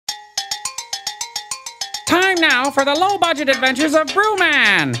Time now for the low-budget adventures of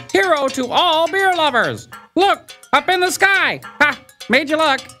BrewMan, hero to all beer lovers. Look, up in the sky. Ha, made you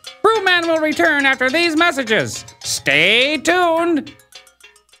look. BrewMan will return after these messages. Stay tuned.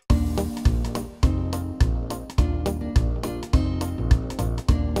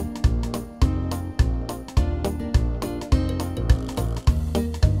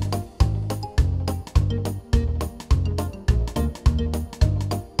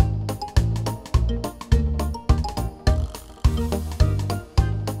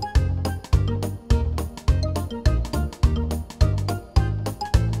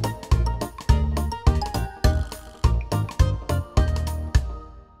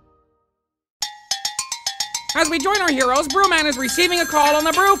 As we join our heroes, BrewMan is receiving a call on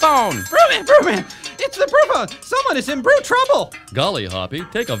the brew phone. BrewMan! It's the brew phone! Someone is in brew trouble! Golly, Hoppy,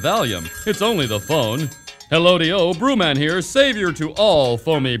 take a Valium. It's only the phone. Hello, BrewMan here, savior to all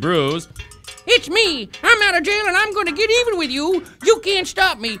foamy brews. It's me. I'm out of jail and I'm going to get even with you. You can't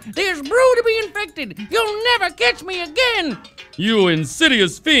stop me. There's brew to be infected. You'll never catch me again. You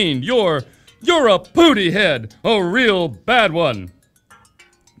insidious fiend, you're a pooty head, a real bad one.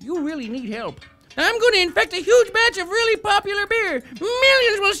 You really need help. I'm going to infect a huge batch of really popular beer.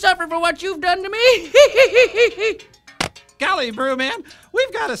 Millions will suffer for what you've done to me. Golly, BrewMan,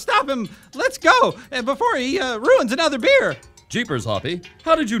 we've got to stop him. Let's go before he ruins another beer. Jeepers, Hoppy.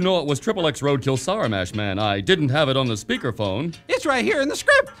 How did you know it was XXX Roadkill Sourmash, man? I didn't have it on the speakerphone. It's right here in the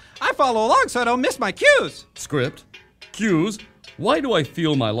script. I follow along so I don't miss my cues. Script? Cues? Why do I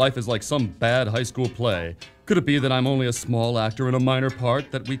feel my life is like some bad high school play? Could it be that I'm only a small actor in a minor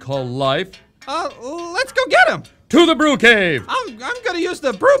part that we call life? Let's go get him. To the Brew Cave. I'm gonna use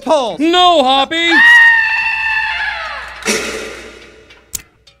the brew pole. No, Hoppy.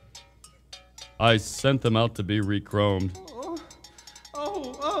 I sent them out to be re-chromed.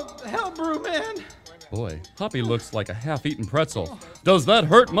 Help, BrewMan. Boy, Hoppy looks like a half-eaten pretzel. Does that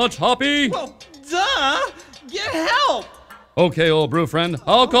hurt much, Hoppy? Well, duh. Get help. Okay, old brew friend.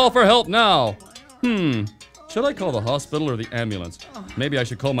 I'll call for help now. Should I call the hospital or the ambulance? Maybe I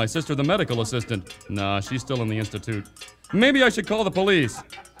should call my sister, the medical assistant. Nah, she's still in the institute. Maybe I should call the police.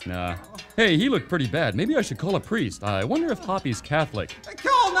 Nah. Hey, he looked pretty bad. Maybe I should call a priest. I wonder if Hoppy's Catholic.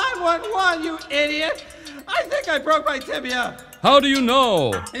 Call 911, you idiot. I think I broke my tibia. How do you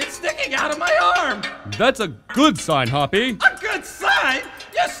know? It's sticking out of my arm. That's a good sign, Hoppy. A good sign?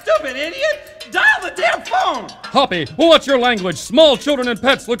 You stupid idiot. Dial the damn phone. Hoppy, what's your language? Small children and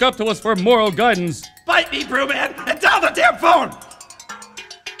pets look up to us for moral guidance. Bite me, BrewMan, and dial the damn phone.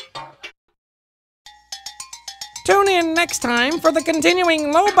 Tune in next time for the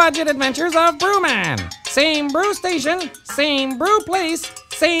continuing low-budget adventures of BrewMan. Same brew station, same brew place,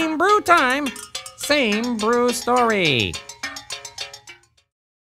 same brew time, same brew story.